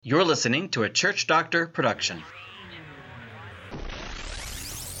You're listening to a Church Doctor production.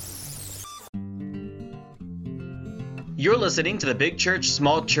 You're listening to the Big Church,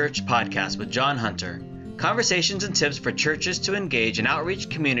 Small Church podcast with John Hunter. Conversations and tips for churches to engage in outreach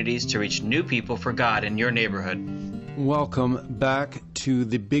communities to reach new people for God in your neighborhood. Welcome back to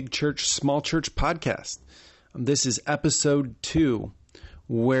the Big Church, Small Church podcast. This is episode 2.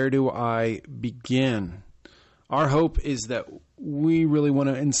 Where do I begin? Our hope is that we really want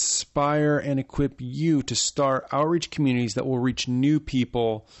to inspire and equip you to start outreach communities that will reach new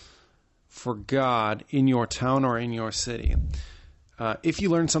people for God in your town or in your city. If you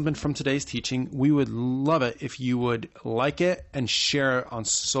learned something from today's teaching, we would love it if you would like it and share it on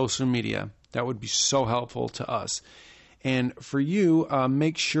social media. That would be so helpful to us. And for you,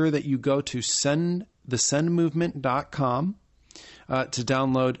 make sure that you go to thesendmovement.com to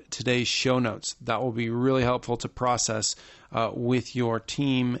download today's show notes. That will be really helpful to process with your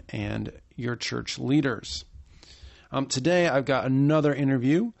team and your church leaders. Today, I've got another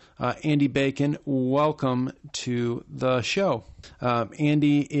interview. Andy Bacon, welcome to the show.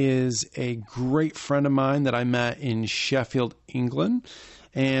 Andy is a great friend of mine that I met in Sheffield, England,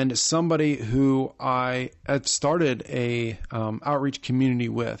 and somebody who I had started a outreach community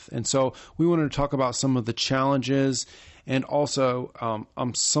with. And so we wanted to talk about some of the challenges and also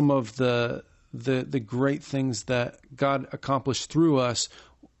some of the great things that God accomplished through us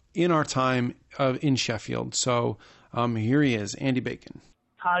in our time in Sheffield. So here he is, Andy Bacon.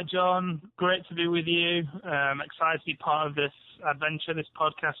 Hi, John. Great to be with you. Excited to be part of this adventure, this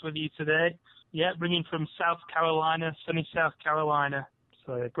podcast with you today. Yeah, bringing from South Carolina, sunny South Carolina.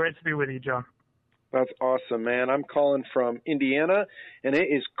 So great to be with you, John. That's awesome, man. I'm calling from Indiana, and it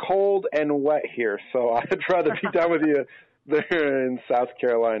is cold and wet here, so I'd rather be down with you there in South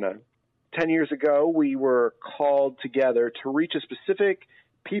Carolina. 10 years ago, we were called together to reach a specific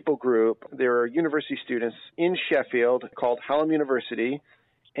people group. There are university students in Sheffield called Hallam University,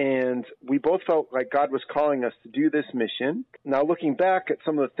 and we both felt like God was calling us to do this mission. Now, looking back at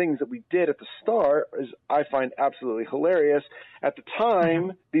some of the things that we did at the start, is I find absolutely hilarious. At the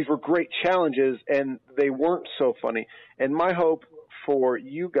time, these were great challenges, and they weren't so funny. And my hope for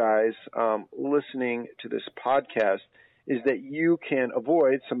you guys listening to this podcast is that you can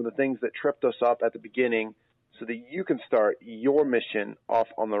avoid some of the things that tripped us up at the beginning so that you can start your mission off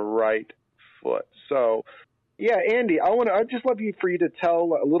on the right foot. So, yeah, Andy, I'd just love for you to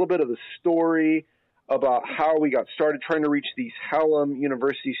tell a little bit of the story about how we got started trying to reach these Hallam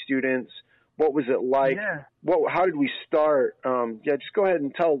University students. What was it like? Yeah. How did we start? Just go ahead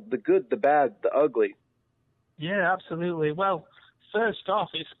and tell the good, the bad, the ugly. Yeah, absolutely. Well, first off,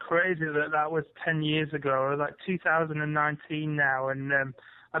 it's crazy that was 10 years ago, like 2019 now, and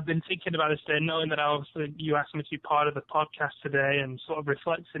I've been thinking about this day, knowing that obviously you asked me to be part of the podcast today and sort of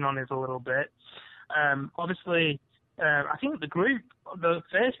reflecting on it a little bit. I think the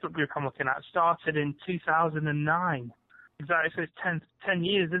Facebook group I'm looking at started in 2009. Exactly, so it's 10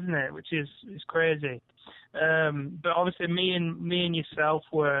 years, isn't it? Which is crazy. But obviously me and yourself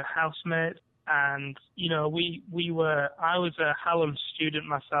were housemates, and you know I was a Hallam student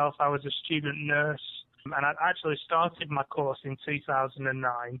myself. I was a student nurse, and I actually started my course in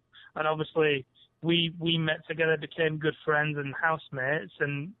 2009. And obviously we met together, became good friends and housemates,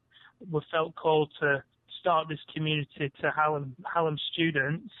 and we felt called to start this community to Hallam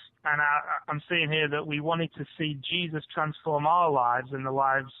students. And I'm seeing here that we wanted to see Jesus transform our lives and the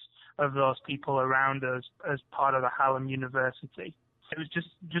lives of those people around us as part of the Hallam University. It was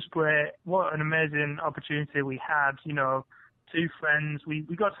just great. What an amazing opportunity we had. You know, two friends. We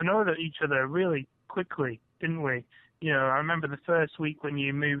got to know each other really quickly, didn't we? You know, I remember the first week when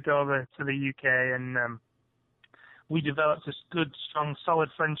you moved over to the UK, and we developed this good, strong, solid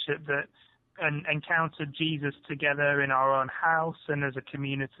friendship that encountered Jesus together in our own house and as a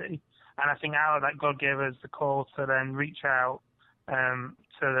community. And I think out of that, God gave us the call to then reach out to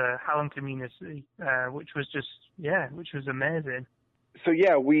the Hallam community, which was amazing. So,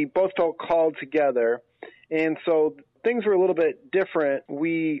 yeah, we both felt called together. And so things were a little bit different.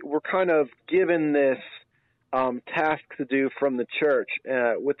 We were kind of given this task to do from the church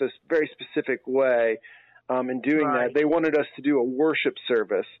with this very specific way. In doing that, they wanted us to do a worship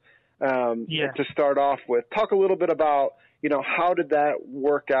service to start off with. Talk a little bit about, how did that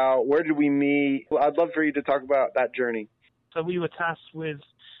work out? Where did we meet? I'd love for you to talk about that journey. So we were tasked with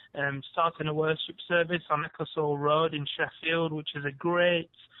starting a worship service on Ecclesall Road in Sheffield, which is a great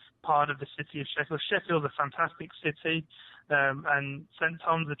part of the city of Sheffield. Sheffield is a fantastic city, and St.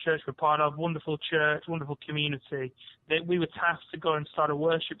 Tom's, the church we're part of, wonderful church, wonderful community. We were tasked to go and start a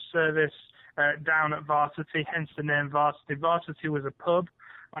worship service down at Varsity, hence the name Varsity. Varsity was a pub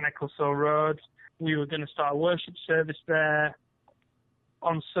on Ecclesall Road. We were going to start a worship service there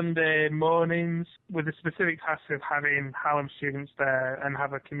on Sunday mornings with the specific task of having Hallam students there and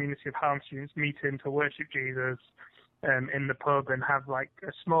have a community of Hallam students meeting to worship Jesus in the pub and have like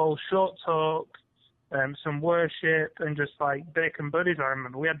a small short talk, some worship, and just like bacon buddies. I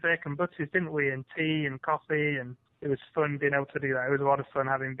remember we had bacon buddies, didn't we, and tea and coffee, and it was fun being able to do that. It was a lot of fun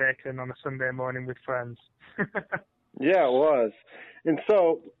having bacon on a Sunday morning with friends. Yeah, it was. And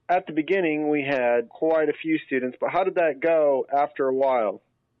so at the beginning, we had quite a few students, but how did that go after a while?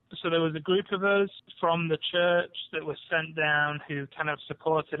 So there was a group of us from the church that were sent down who kind of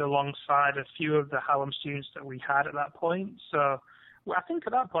supported alongside a few of the Hallam students that we had at that point. So I think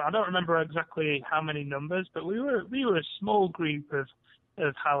at that point, I don't remember exactly how many numbers, but we were a small group of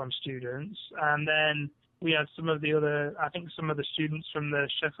Hallam students. And then we had some of the students from the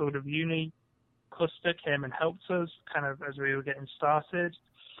Sheffield of Uni cluster came and helped us kind of as we were getting started.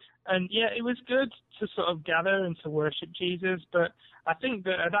 And yeah, it was good to sort of gather and to worship Jesus, but I think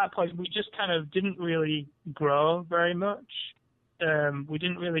that at that point we just kind of didn't really grow very much. We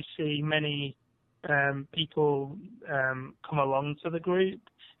didn't really see many people come along to the group.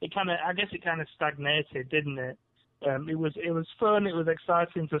 I guess it kind of stagnated, didn't it? It was fun, it was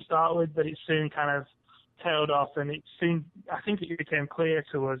exciting to start with, but it soon kind of tailed off, and I think it became clear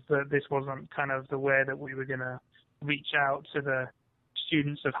to us that this wasn't kind of the way that we were going to reach out to the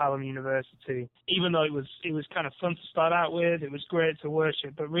students of Hallam University. Even though it was kind of fun to start out with, it was great to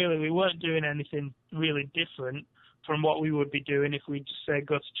worship, but really we weren't doing anything really different from what we would be doing if we just say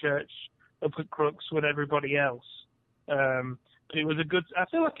go to church up at Crooks with everybody else. But I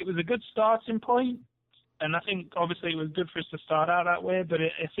feel like it was a good starting point, and I think obviously it was good for us to start out that way, but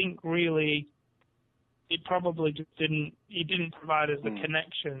I think really it probably just didn't provide us the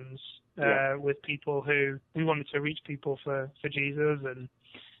connections with people who we wanted to reach people for Jesus, and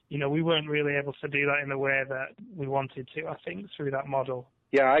we weren't really able to do that in the way that we wanted to, I think, through that model.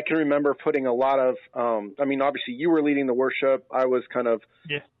 Yeah, I can remember putting a lot of obviously you were leading the worship, I was kind of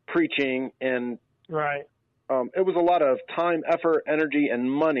preaching, and right. It was a lot of time, effort, energy,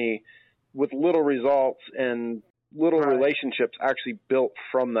 and money with little results and little relationships actually built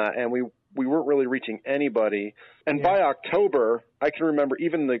from that, and we weren't really reaching anybody. And by October, I can remember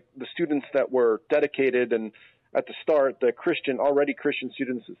even the students that were dedicated and at the start, the already Christian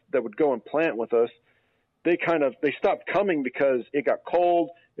students that would go and plant with us, they stopped coming because it got cold,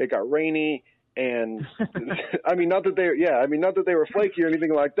 it got rainy, and not that they were flaky or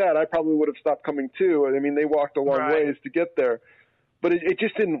anything like that. I probably would have stopped coming too. I mean, they walked a long ways to get there. But it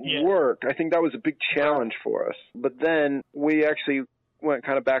just didn't work. I think that was a big challenge for us. But then we actually went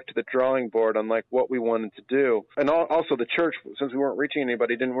kind of back to the drawing board on like what we wanted to do. And also the church, since we weren't reaching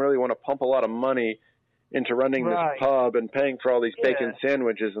anybody, didn't really want to pump a lot of money into running this pub and paying for all these bacon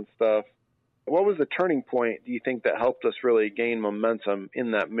sandwiches and stuff. What was the turning point, do you think, that helped us really gain momentum in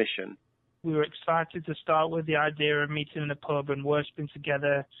that mission? We were excited to start with the idea of meeting in a pub and worshiping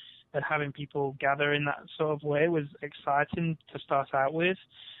together, and having people gather in that sort of way was exciting to start out with.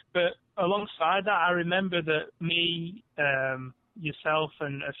 But alongside that, I remember that me, yourself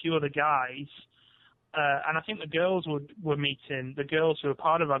and a few other guys, and I think the girls were meeting. The girls who were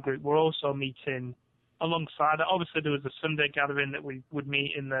part of our group were also meeting alongside that. Obviously, there was a Sunday gathering that we would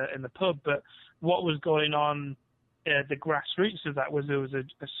meet in the pub, but what was going on, the grassroots of that was there was a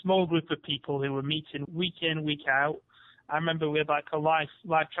small group of people who were meeting week in, week out. I remember we had like a life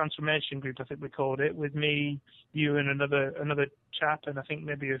transformation group, I think we called it, with me, you, and another chap, and I think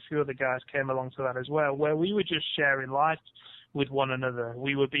maybe a few other guys came along to that as well, where we were just sharing life with one another.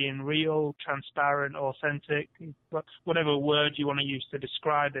 We were being real, transparent, authentic, whatever word you want to use to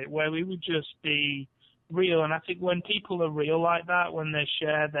describe it, where we would just be real. And I think when people are real like that, when they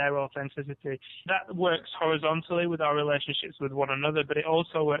share their authenticity, that works horizontally with our relationships with one another, but it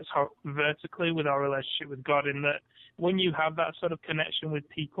also works vertically with our relationship with God, in that when you have that sort of connection with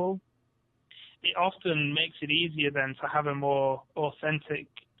people, it often makes it easier then to have a more authentic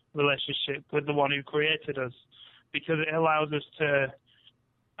relationship with the one who created us, because it allows us to,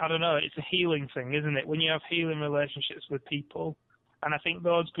 it's a healing thing, isn't it? When you have healing relationships with people, and I think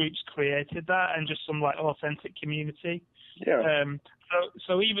those groups created that, and just some like authentic community. Yeah.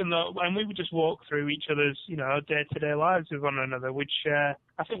 So even though, and we would just walk through each other's, day-to-day lives with one another, we'd share.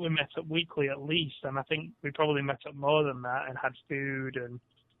 I think we met up weekly at least, and I think we probably met up more than that and had food, and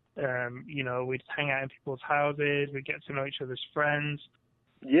we'd hang out in people's houses, we'd get to know each other's friends.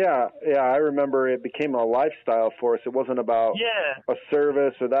 Yeah, I remember it became a lifestyle for us. It wasn't about a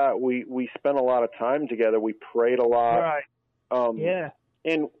service or that. We spent a lot of time together. We prayed a lot. Right.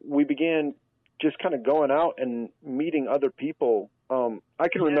 And we began just kind of going out and meeting other people I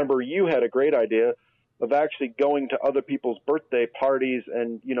can remember you had a great idea of actually going to other people's birthday parties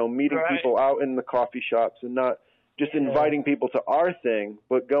and, meeting people out in the coffee shops and not just inviting people to our thing,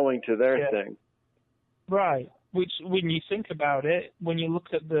 but going to their thing. Right. Which, when you think about it, when you look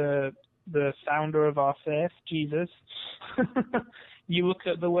at the founder of our faith, Jesus, you look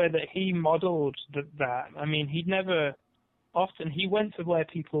at the way that he modeled that. I mean, he went to where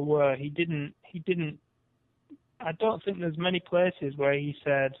people were. He didn't, I don't think there's many places where he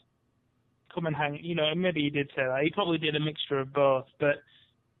said, come and hang, maybe he did say that. He probably did a mixture of both, but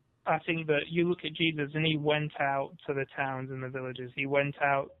I think that you look at Jesus and he went out to the towns and the villages. He went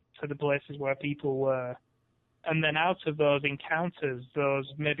out to the places where people were. And then out of those encounters,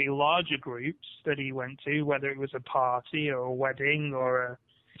 those maybe larger groups that he went to, whether it was a party or a wedding or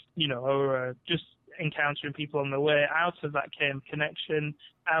just encountering people on the way, out of that came connection,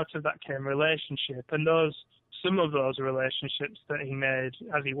 out of that came relationship. And some of those relationships that he made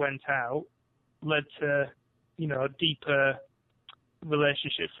as he went out led to, deeper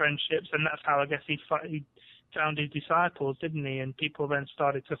relationship, friendships, and that's how I guess he found his disciples, didn't he? And people then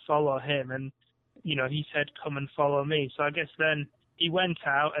started to follow him, and he said, "Come and follow me." So I guess then he went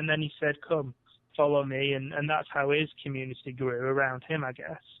out, and then he said, "Come, follow me," and that's how his community grew around him, I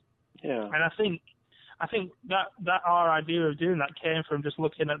guess. Yeah. And I think that our idea of doing that came from just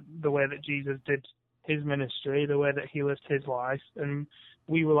looking at the way that Jesus did his ministry, the way that he lived his life, and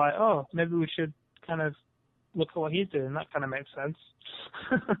we were like, oh, maybe we should kind of look at what he's doing. That kind of makes sense.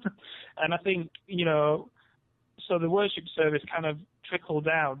 And I think, so the worship service kind of trickled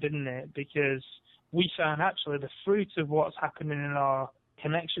out, didn't it? Because we found actually the fruit of what's happening in our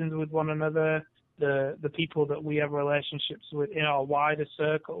connections with one another, the people that we have relationships with in our wider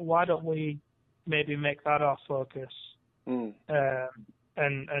circle. Why don't we maybe make that our focus?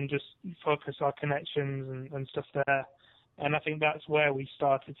 And just focus our connections and stuff there. And I think that's where we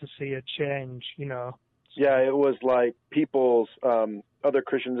started to see a change, Yeah, it was like people's other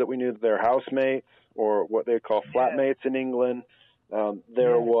Christians that we knew, their housemates, or what they call flatmates in England.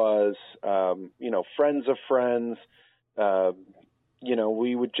 There was, friends of friends.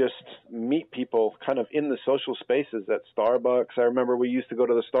 We would just meet people kind of in the social spaces at Starbucks. I remember we used to go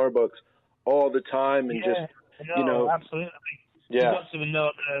to the Starbucks all the time and absolutely. Yeah. You got to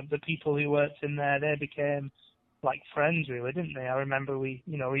know the people who worked in there. They became like friends, really, didn't they? I remember I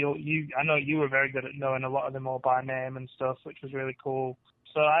know you were very good at knowing a lot of them all by name and stuff, which was really cool.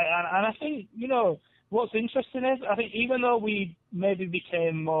 So I think, what's interesting is, I think even though we maybe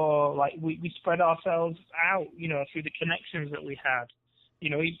became more like, we spread ourselves out, through the connections that we had,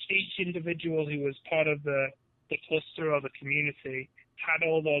 each individual who was part of the cluster or the community had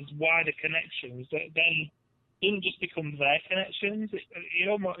all those wider connections that then didn't just become their connections.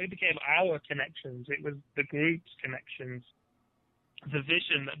 It became our connections. It was the group's connections. The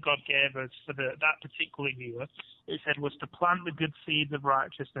vision that God gave us for that particular year, it said, was to plant the good seeds of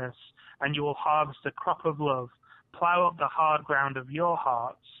righteousness, and you will harvest a crop of love. Plow up the hard ground of your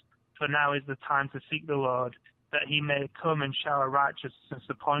hearts, for now is the time to seek the Lord, that he may come and shower righteousness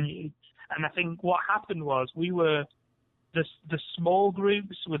upon you. And I think what happened was we were the small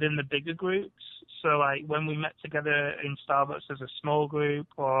groups within the bigger groups. So like when we met together in Starbucks as a small group,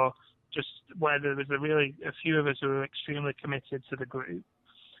 or just where there was a few of us who were extremely committed to the group,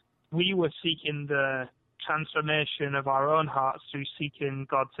 we were seeking the transformation of our own hearts through seeking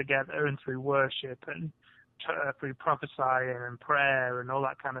God together and through worship and through prophesying and prayer and all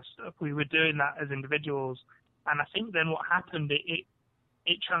that kind of stuff. We were doing that as individuals. And I think then what happened,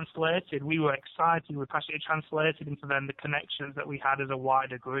 it translated. We were excited. We were passionate. It translated into then the connections that we had as a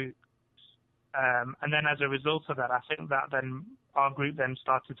wider group. And then as a result of that, I think that then our group then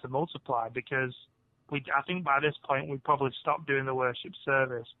started to multiply, because I think by this point we probably stopped doing the worship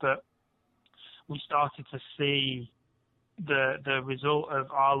service, but we started to see the result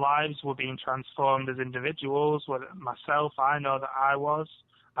of our lives were being transformed as individuals. Whether myself, I know that I was.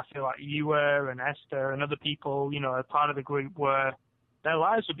 I feel like you were, and Esther and other people, a part of the group were. Their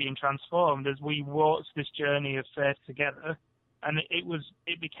lives were being transformed as we walked this journey of faith together, and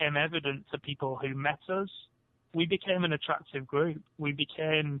it became evident to people who met us. We became an attractive group. We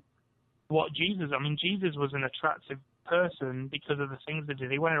became what Jesus was an attractive person because of the things that he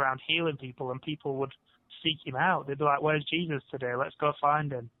did. He went around healing people, and people would seek him out. They'd be like, "Where's Jesus today? Let's go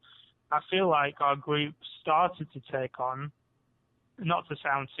find him." I feel like our group started to take on, not to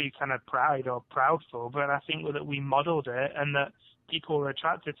sound too kind of proudful, but I think that we modeled it, and that people were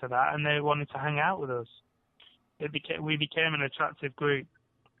attracted to that, and they wanted to hang out with us. We became an attractive group.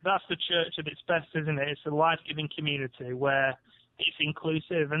 That's the church at its best, isn't it? It's a life-giving community where it's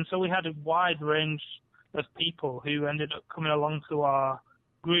inclusive. And so we had a wide range of people who ended up coming along to our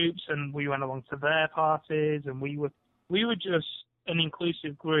groups, and we went along to their parties, and we were just an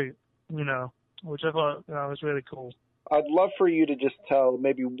inclusive group, which I thought was really cool. I'd love for you to just tell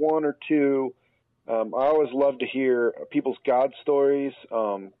maybe one or two. I always love to hear people's God stories,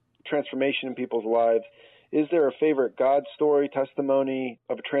 transformation in people's lives. Is there a favorite God story, testimony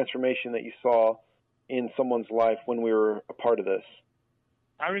of a transformation that you saw in someone's life when we were a part of this?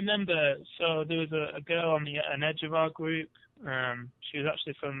 I remember, so there was a girl on an edge of our group. She was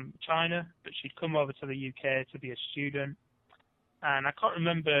actually from China, but she'd come over to the UK to be a student. And I can't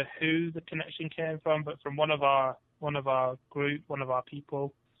remember who the connection came from, but from one of our group, one of our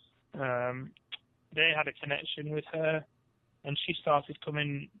people, they had a connection with her, and she started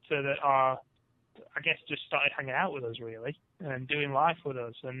coming to just started hanging out with us really, and doing life with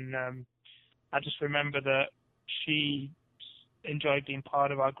us. And I just remember that she enjoyed being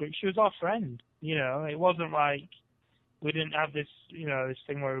part of our group. She was our friend, It wasn't like we didn't have this, this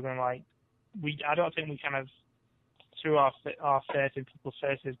thing where we were going like, I don't think we kind of threw our faith in people's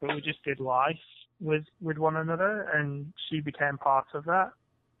faces, but we just did life with one another, and she became part of that.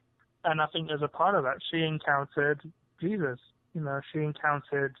 And I think as a part of that, she encountered Jesus. She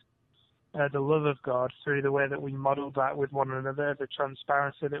encountered the love of God through the way that we modeled that with one another, the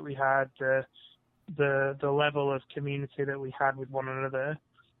transparency that we had, the level of community that we had with one another,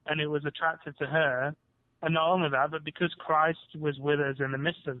 and it was attractive to her. And not only that, but because Christ was with us in the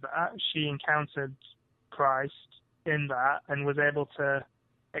midst of that, she encountered Christ in that and was able to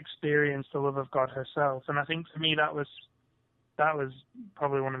experience the love of God herself. And I think for me that was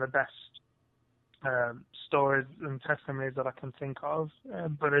probably one of the best stories and testimonies that I can think of.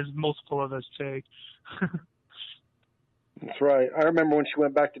 But there's multiple others too. That's right. I remember when she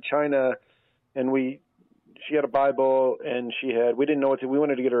went back to China, and she had a Bible, and we didn't know what we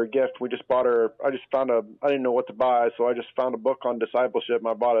wanted to get her a gift. We just bought her. I didn't know what to buy, so I just found a book on discipleship, and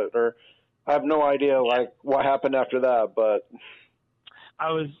I bought it. Or I have no idea what happened after that, but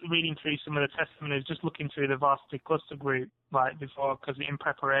I was reading through some of the testimonies, just looking through the Varsity Cluster group before, because in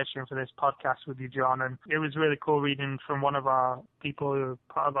preparation for this podcast with you, John, and it was really cool reading from one of our people who were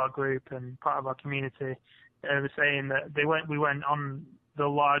part of our group and part of our community. They were saying that we went on the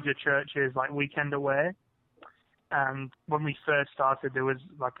larger churches like weekend away, and when we first started, there was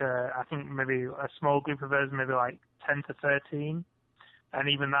I think maybe a small group of us, maybe like 10 to 13, and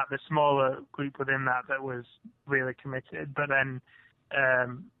even that, the smaller group within that was really committed. But then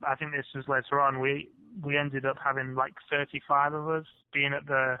I think this was later on, we ended up having like 35 of us being at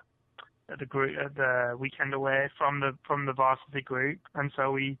the weekend away from the varsity group, and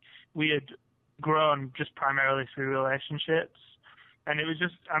so we had grown just primarily through relationships, and it was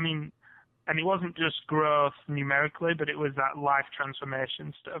just, and it wasn't just growth numerically, but it was that life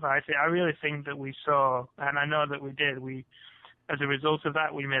transformation stuff. I really think that we saw, and I know that we did, as a result of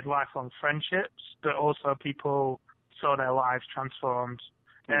that, we made lifelong friendships, but also people saw their lives transformed.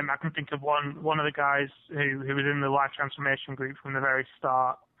 I can think of one of the guys who was in the life transformation group from the very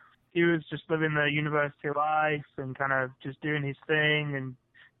start. He was just living the university life and kind of just doing his thing and,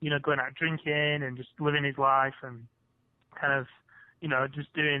 going out drinking and just living his life and kind of,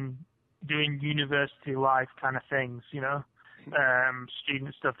 just doing university life kind of things,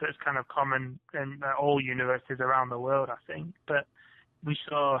 student stuff that's kind of common in all universities around the world, I think. But we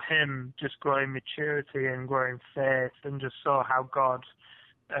saw him just growing maturity and growing faith, and just saw how God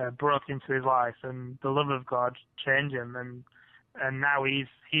broke into his life and the love of God changed him. And now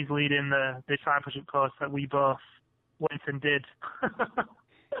he's leading the discipleship course that we both went and did.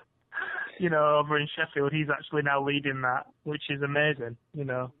 Over in Sheffield, he's actually now leading that, which is amazing. Who'd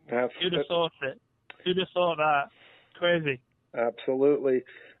have thought it? Who'd have thought that? Crazy. Absolutely.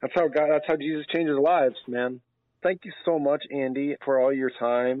 That's how Jesus changes lives, man. Thank you so much, Andy, for all your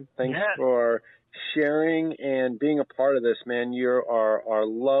time. Thanks for sharing and being a part of this, man. You're our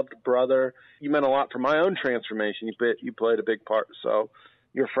loved brother. You meant a lot for my own transformation. You played a big part. So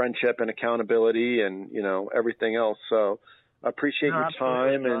your friendship and accountability and, everything else. So I appreciate your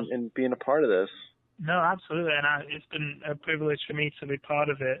time and being a part of this. No, absolutely. And it's been a privilege for me to be part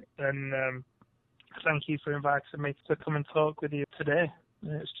of it. And thank you for inviting me to come and talk with you today.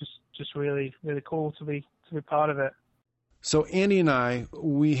 It's just really, really cool to be part of it. So Andy and I,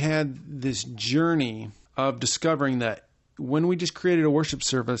 we had this journey of discovering that when we just created a worship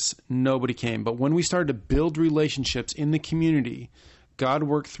service, nobody came. But when we started to build relationships in the community, God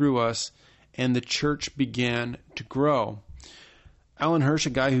worked through us and the church began to grow. Alan Hirsch, a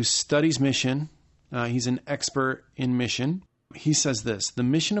guy who studies mission, he's an expert in mission. He says this: the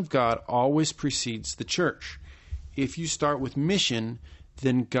mission of God always precedes the church. If you start with mission,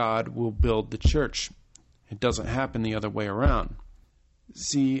 then God will build the church. It doesn't happen the other way around.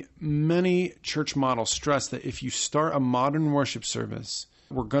 See, many church models stress that if you start a modern worship service,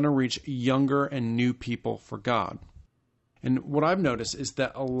 we're going to reach younger and new people for God. And what I've noticed is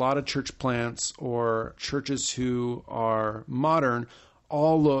that a lot of church plants or churches who are modern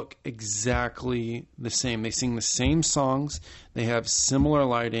all look exactly the same. They sing the same songs, they have similar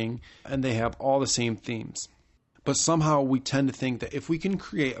lighting, and they have all the same themes. But somehow we tend to think that if we can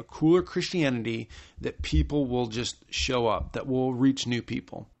create a cooler Christianity, that people will just show up, that will reach new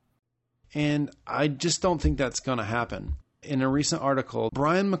people. And I just don't think that's going to happen. In a recent article,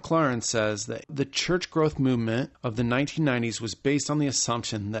 Brian McLaren says that the church growth movement of the 1990s was based on the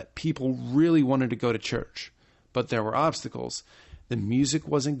assumption that people really wanted to go to church, but there were obstacles. The music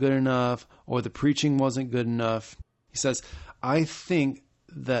wasn't good enough, or the preaching wasn't good enough. He says, I think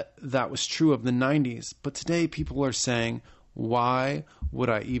that was true of the 90s, but today people are saying, why would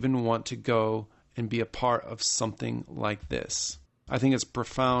I even want to go and be a part of something like this? I think it's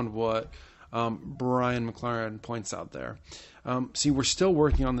profound what Brian McLaren points out there. See, we're still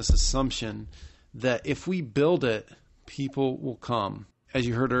working on this assumption that if we build it, people will come. As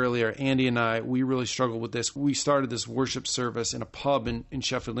you heard earlier, Andy and I, we really struggled with this. We started this worship service in a pub in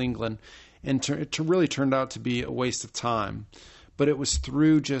Sheffield, England, and it really turned out to be a waste of time. But it was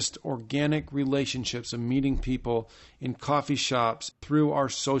through just organic relationships of meeting people in coffee shops, through our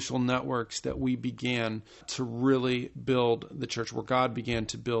social networks, that we began to really build the church, where God began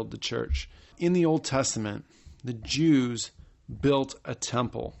to build the church. In the Old Testament, the Jews built a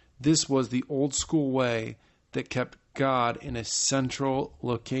temple. This was the old school way that kept God in a central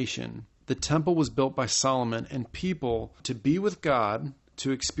location. The temple was built by Solomon, and people, to be with God,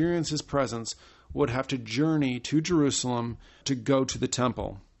 to experience his presence, would have to journey to Jerusalem to go to the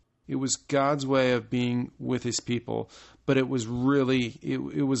temple. It was God's way of being with his people, but it was really,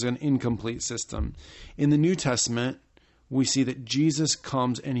 it was an incomplete system. In the New Testament, we see that Jesus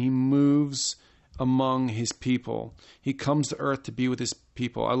comes and he moves among his people. He comes to earth to be with his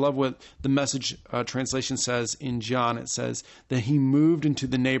people. I love what the Message translation says in John. It says that he moved into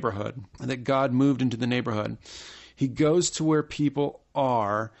the neighborhood, that God moved into the neighborhood. He goes to where people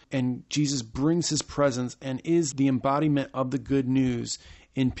are, and Jesus brings his presence and is the embodiment of the good news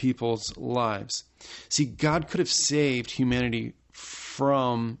in people's lives. See, God could have saved humanity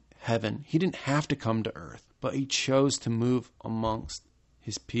from heaven. He didn't have to come to earth, but he chose to move amongst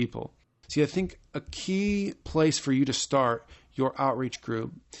his people. See, I think a key place for you to start your outreach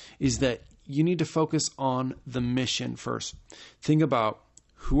group is that you need to focus on the mission first. Think about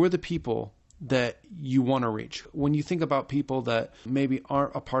who are the people that you want to reach. When you think about people that maybe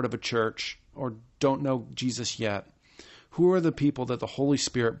aren't a part of a church or don't know Jesus yet, who are the people that the Holy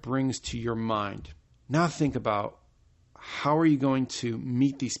Spirit brings to your mind? Now think about, how are you going to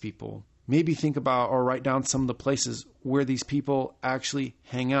meet these people? Maybe think about or write down some of the places where these people actually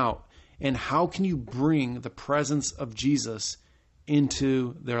hang out, and how can you bring the presence of Jesus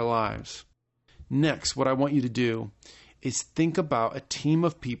into their lives? Next, what I want you to do is think about a team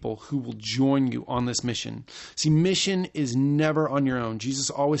of people who will join you on this mission. See, mission is never on your own. Jesus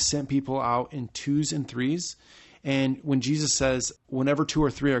always sent people out in twos and threes. And when Jesus says, whenever 2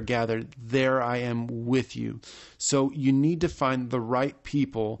 or 3 are gathered, there I am with you. So you need to find the right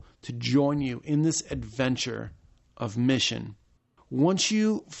people to join you in this adventure of mission. Once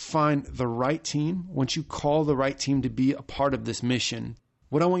you find the right team, once you call the right team to be a part of this mission,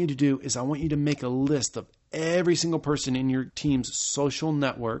 what I want you to do is I want you to make a list of every single person in your team's social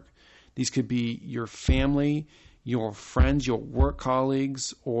network. These could be your family, your friends, your work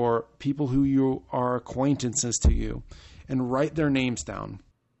colleagues, or people who you are acquaintances to you, and write their names down.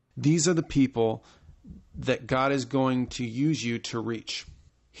 These are the people that God is going to use you to reach.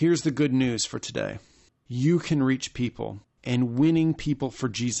 Here's the good news for today. You can reach people, and winning people for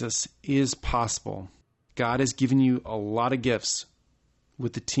Jesus is possible. God has given you a lot of gifts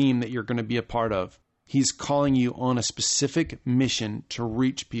with the team that you're going to be a part of. He's calling you on a specific mission to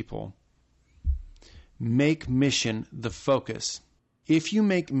reach people. Make mission the focus. If you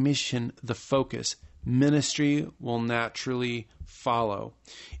make mission the focus, ministry will naturally follow.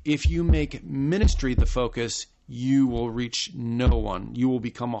 If you make ministry the focus, you will reach no one. You will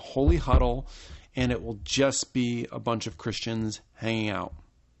become a holy huddle, and it will just be a bunch of Christians hanging out.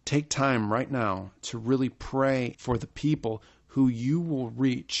 Take time right now to really pray for the people who you will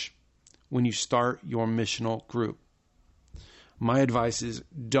reach when you start your missional group. My advice is,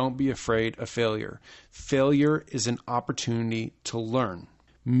 don't be afraid of failure. Failure is an opportunity to learn.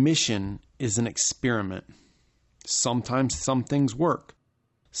 Mission is an experiment. Sometimes some things work.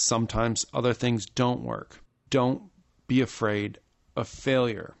 Sometimes other things don't work. Don't be afraid of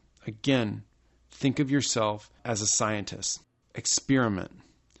failure. Again, think of yourself as a scientist. Experiment.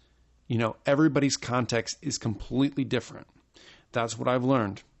 Everybody's context is completely different. That's what I've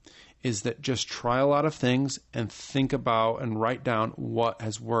learned, is that just try a lot of things and think about and write down what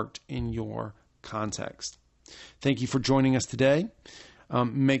has worked in your context. Thank you for joining us today.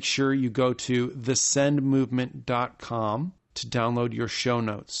 Make sure you go to thesendmovement.com to download your show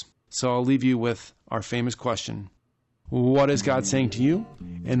notes. So I'll leave you with our famous question. What is God saying to you,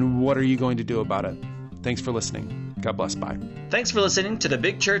 and what are you going to do about it? Thanks for listening. God bless. Bye. Thanks for listening to the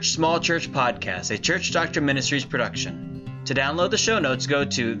Big Church, Small Church podcast, a Church Doctor Ministries production. To download the show notes, go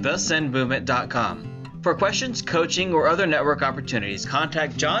to thesendmovement.com. For questions, coaching, or other network opportunities,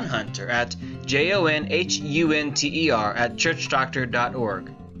 contact John Hunter at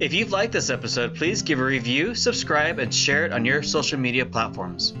JONHUNTER@churchdoctor.org. If you've liked this episode, please give a review, subscribe, and share it on your social media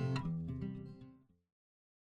platforms.